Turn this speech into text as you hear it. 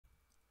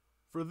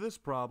For this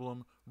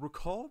problem,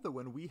 recall that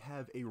when we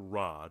have a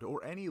rod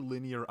or any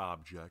linear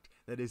object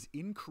that is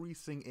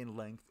increasing in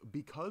length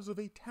because of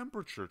a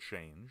temperature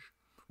change,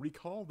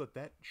 recall that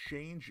that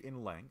change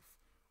in length,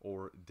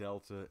 or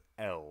delta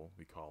L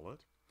we call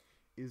it,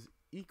 is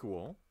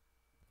equal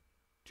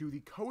to the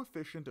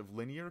coefficient of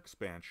linear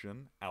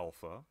expansion,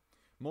 alpha,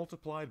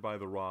 multiplied by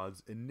the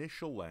rod's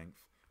initial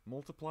length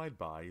multiplied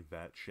by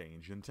that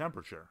change in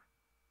temperature.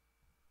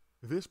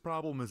 This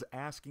problem is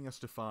asking us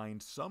to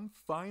find some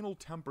final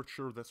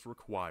temperature that's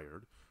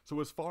required, so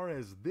as far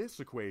as this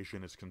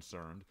equation is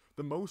concerned,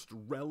 the most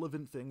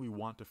relevant thing we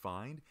want to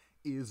find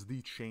is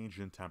the change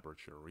in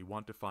temperature. We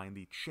want to find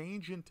the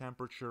change in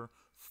temperature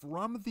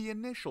from the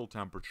initial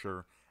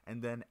temperature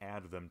and then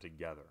add them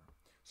together.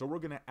 So we're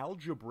going to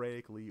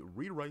algebraically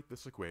rewrite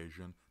this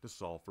equation to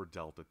solve for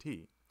delta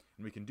T.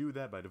 And we can do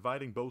that by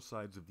dividing both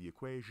sides of the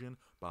equation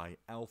by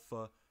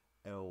alpha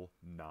L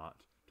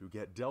naught to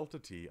get delta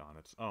T on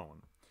its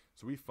own.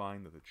 So we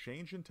find that the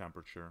change in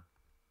temperature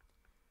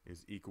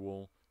is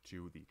equal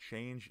to the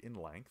change in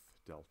length,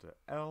 delta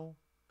L,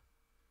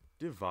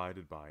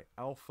 divided by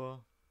alpha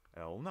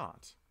L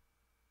naught.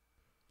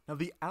 Now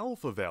the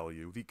alpha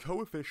value, the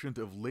coefficient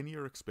of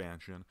linear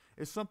expansion,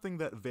 is something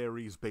that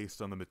varies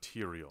based on the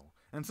material.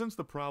 And since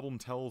the problem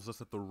tells us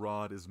that the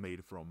rod is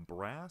made from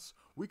brass,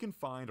 we can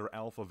find our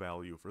alpha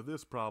value for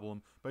this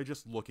problem by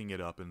just looking it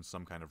up in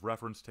some kind of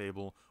reference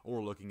table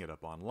or looking it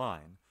up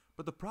online.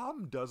 But the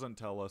problem doesn't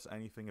tell us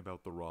anything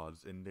about the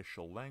rod's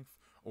initial length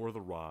or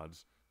the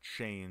rod's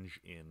change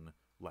in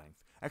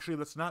length. Actually,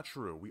 that's not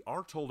true. We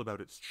are told about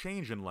its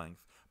change in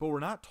length, but we're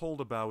not told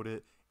about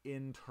it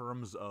in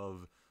terms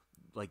of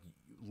like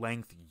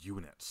length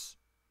units.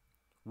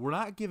 We're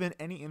not given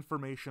any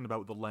information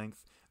about the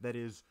length that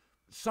is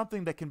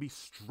something that can be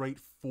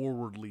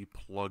straightforwardly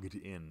plugged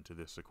into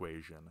this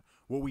equation.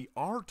 What we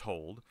are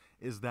told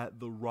is that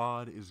the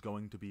rod is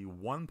going to be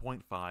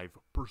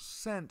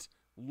 1.5%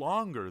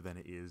 longer than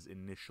it is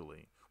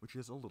initially, which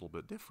is a little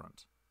bit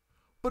different.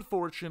 But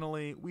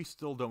fortunately, we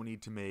still don't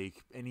need to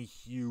make any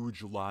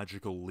huge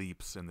logical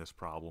leaps in this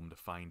problem to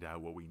find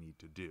out what we need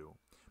to do.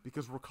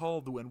 Because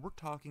recall that when we're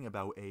talking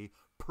about a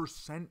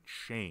percent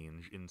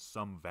change in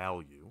some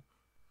value,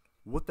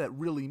 what that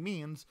really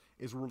means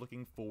is we're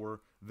looking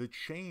for the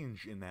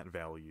change in that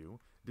value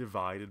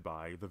divided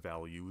by the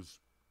value's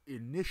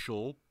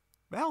initial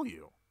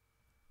value.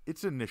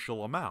 Its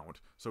initial amount.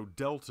 So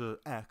delta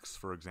x,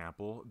 for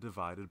example,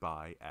 divided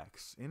by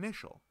x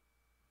initial.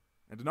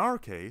 And in our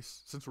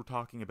case, since we're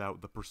talking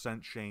about the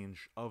percent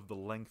change of the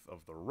length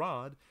of the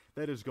rod,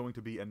 that is going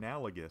to be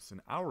analogous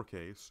in our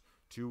case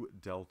to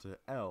delta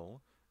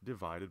L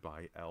divided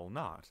by L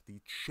naught, the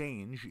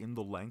change in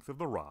the length of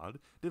the rod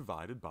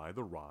divided by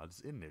the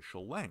rod's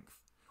initial length,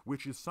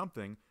 which is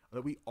something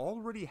that we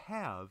already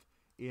have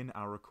in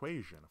our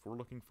equation. If we're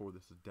looking for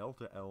this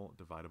delta L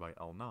divided by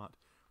L naught,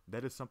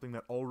 that is something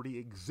that already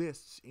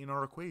exists in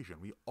our equation.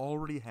 We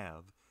already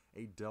have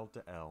a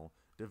delta L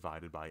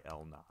divided by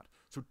L naught.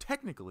 So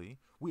technically,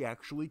 we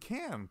actually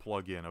can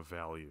plug in a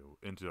value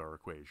into our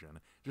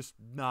equation, just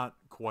not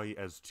quite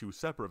as two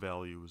separate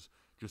values,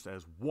 just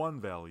as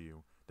one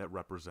value that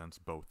represents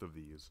both of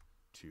these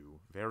two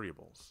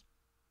variables.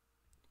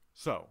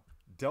 So,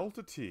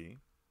 delta T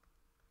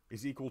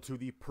is equal to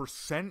the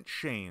percent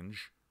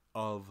change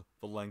of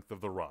the length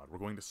of the rod. We're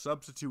going to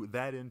substitute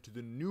that into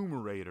the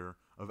numerator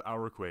of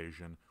our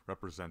equation,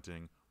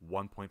 representing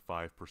 1.5%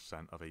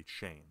 of a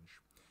change.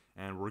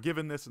 And we're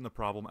given this in the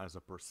problem as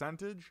a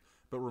percentage,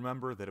 but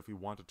remember that if we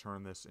want to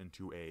turn this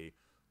into a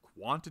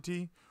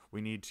quantity,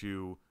 we need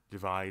to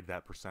divide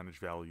that percentage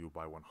value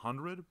by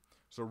 100.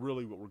 So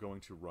really what we're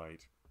going to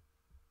write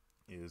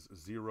is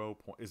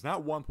is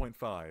not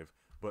 1.5,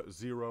 but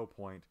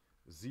 0.015.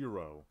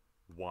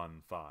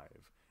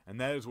 And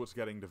that is what's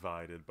getting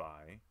divided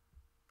by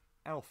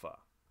alpha.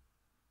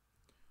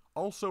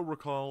 Also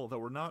recall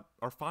that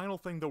our final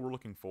thing that we're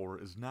looking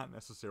for is not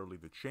necessarily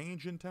the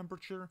change in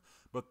temperature,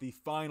 but the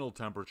final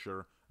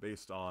temperature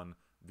based on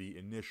the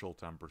initial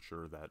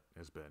temperature that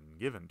has been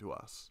given to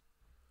us.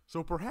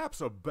 So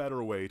perhaps a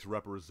better way to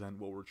represent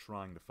what we're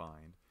trying to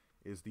find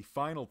is the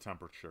final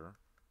temperature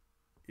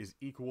is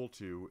equal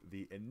to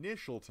the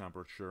initial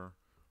temperature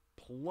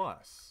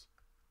plus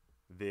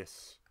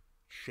this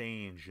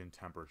change in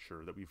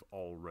temperature that we've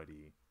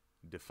already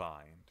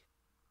defined.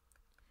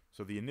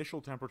 So the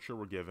initial temperature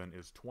we're given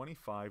is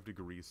 25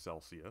 degrees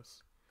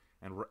Celsius,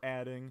 and we're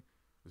adding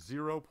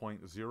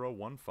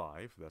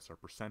 0.015, that's our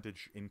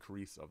percentage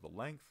increase of the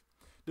length,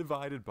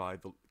 divided by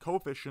the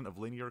coefficient of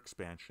linear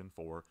expansion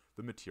for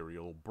the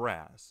material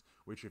brass,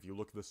 which if you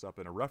look this up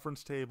in a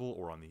reference table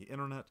or on the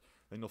internet,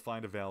 then you'll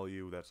find a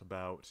value that's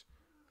about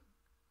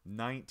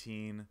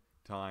 19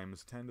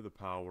 times 10 to the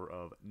power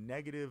of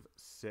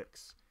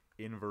 -6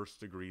 inverse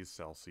degrees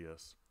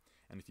Celsius.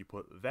 And if you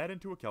put that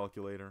into a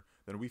calculator,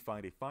 then we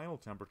find a final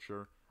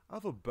temperature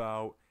of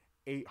about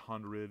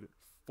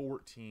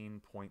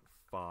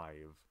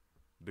 814.5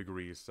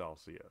 degrees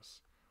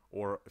Celsius.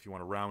 Or, if you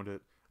want to round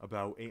it,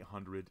 about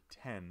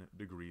 810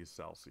 degrees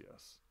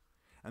Celsius.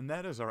 And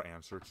that is our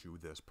answer to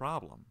this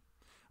problem.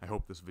 I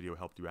hope this video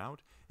helped you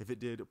out. If it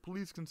did,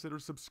 please consider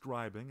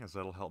subscribing, as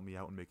that'll help me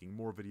out in making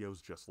more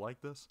videos just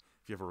like this.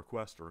 If you have a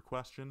request or a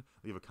question,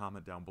 leave a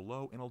comment down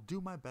below, and I'll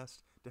do my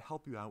best to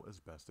help you out as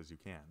best as you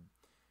can.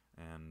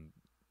 And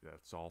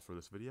that's all for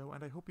this video,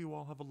 and I hope you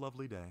all have a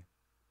lovely day.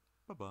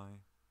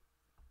 Bye-bye.